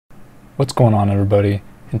What's going on, everybody?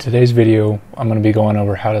 In today's video, I'm going to be going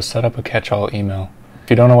over how to set up a catch-all email. If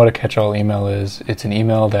you don't know what a catch-all email is, it's an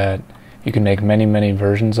email that you can make many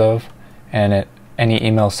versions of, and any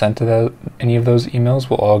email sent to any of those emails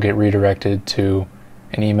will all get redirected to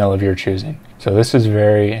an email of your choosing. So this is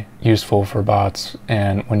very useful for bots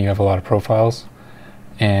and when you have a lot of profiles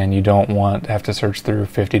and you don't want to have to search through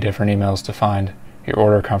 50 different emails to find your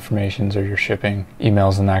order confirmations or your shipping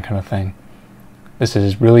emails and that kind of thing. This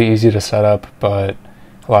is really easy to set up, but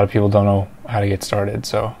a lot of people don't know how to get started,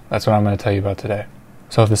 so that's what I'm going to tell you about today.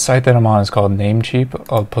 So the site that I'm on is called Namecheap.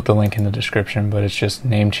 I'll put the link in the description, but it's just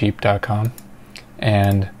namecheap.com.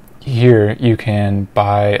 And here you can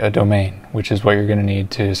buy a domain, which is what you're going to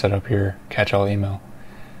need to set up your catch-all email.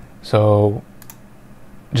 So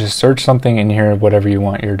just search something in here, whatever you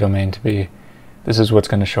want your domain to be. This is what's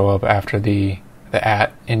going to show up after the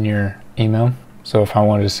 @ in your email. So if I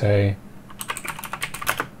wanted to say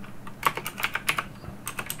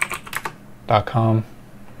 .com,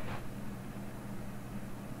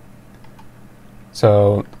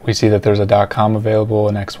 so we see that there's a .com available,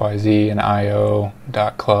 an XYZ, an IO,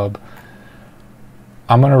 .club.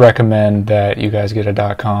 I'm going to recommend that you guys get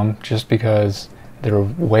a .com just because they're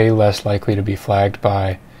way less likely to be flagged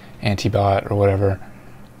by anti-bot or whatever,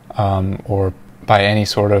 or by any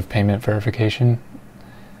sort of payment verification.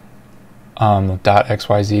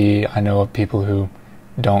 .xyz, I know of people who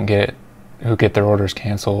get their orders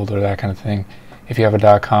canceled or that kind of thing. If you have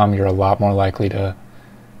a .com, you're a lot more likely to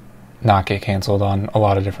not get canceled on a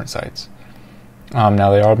lot of different sites. Now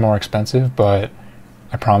they are more expensive, but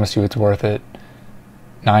I promise you it's worth it.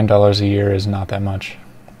 $9 a year is not that much.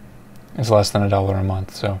 It's less than $1 a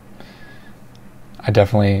month, so I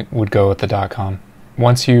definitely would go with the .com.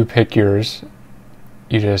 Once you pick yours,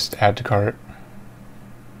 you just add to cart.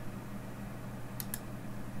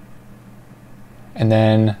 And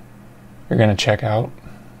then you're going to check out.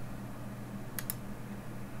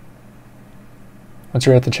 Once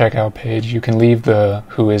you're at the checkout page, you can leave the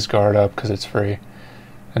Who Is guard up because it's free,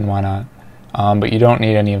 and why not? But you don't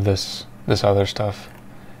need any of this other stuff.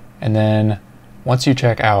 And then once you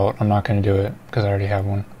check out, I'm not going to do it because I already have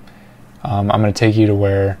one. I'm going to take you to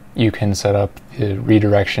where you can set up the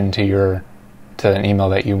redirection to an email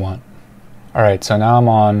that you want. Alright, so now I'm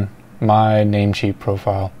on my Namecheap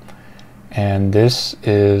profile, and this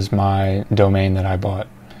is my domain that I bought.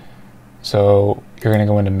 So you're going to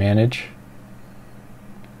go into Manage.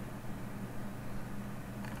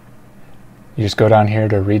 You just go down here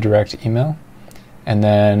to Redirect Email, and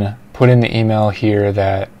then put in the email here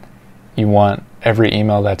that you want every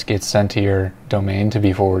email that gets sent to your domain to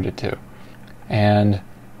be forwarded to. And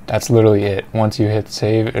that's literally it. Once you hit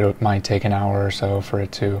save, it might take an hour or so for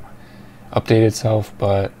it to update itself,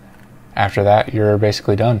 but after that you're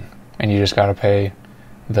basically done. And you just got to pay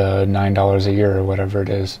the $9 a year or whatever it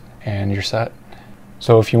is, and you're set.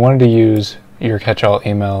 So if you wanted to use your catch-all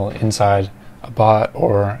email inside a bot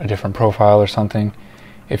or a different profile or something,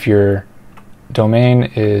 if your domain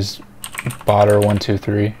is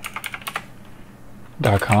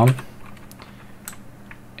botter123.com,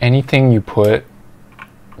 anything you put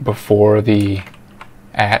before the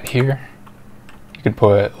 @ here, you could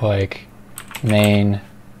put like main,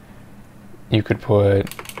 you could put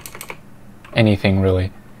anything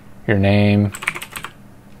really, your name,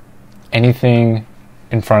 anything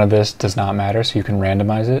in front of this does not matter, so you can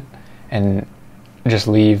randomize it and just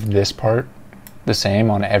leave this part the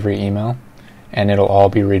same on every email, and it'll all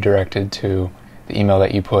be redirected to the email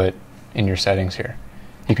that you put in your settings here.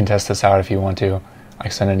 You can test this out if you want to,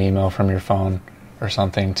 like send an email from your phone or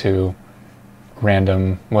something to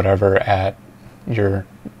random whatever at your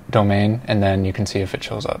domain, and then you can see if it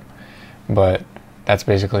shows up. But that's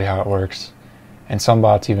basically how it works. And some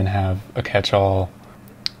bots even have a catch-all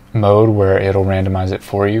mode where it'll randomize it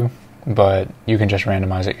for you, but you can just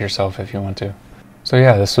randomize it yourself if you want to. So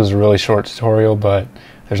yeah, this was a really short tutorial, but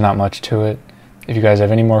there's not much to it. If you guys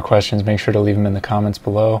have any more questions, make sure to leave them in the comments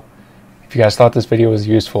below. If you guys thought this video was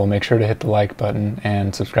useful, make sure to hit the like button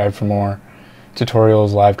and subscribe for more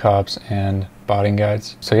tutorials, live cops, and botting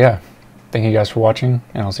guides. So yeah, thank you guys for watching,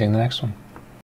 and I'll see you in the next one.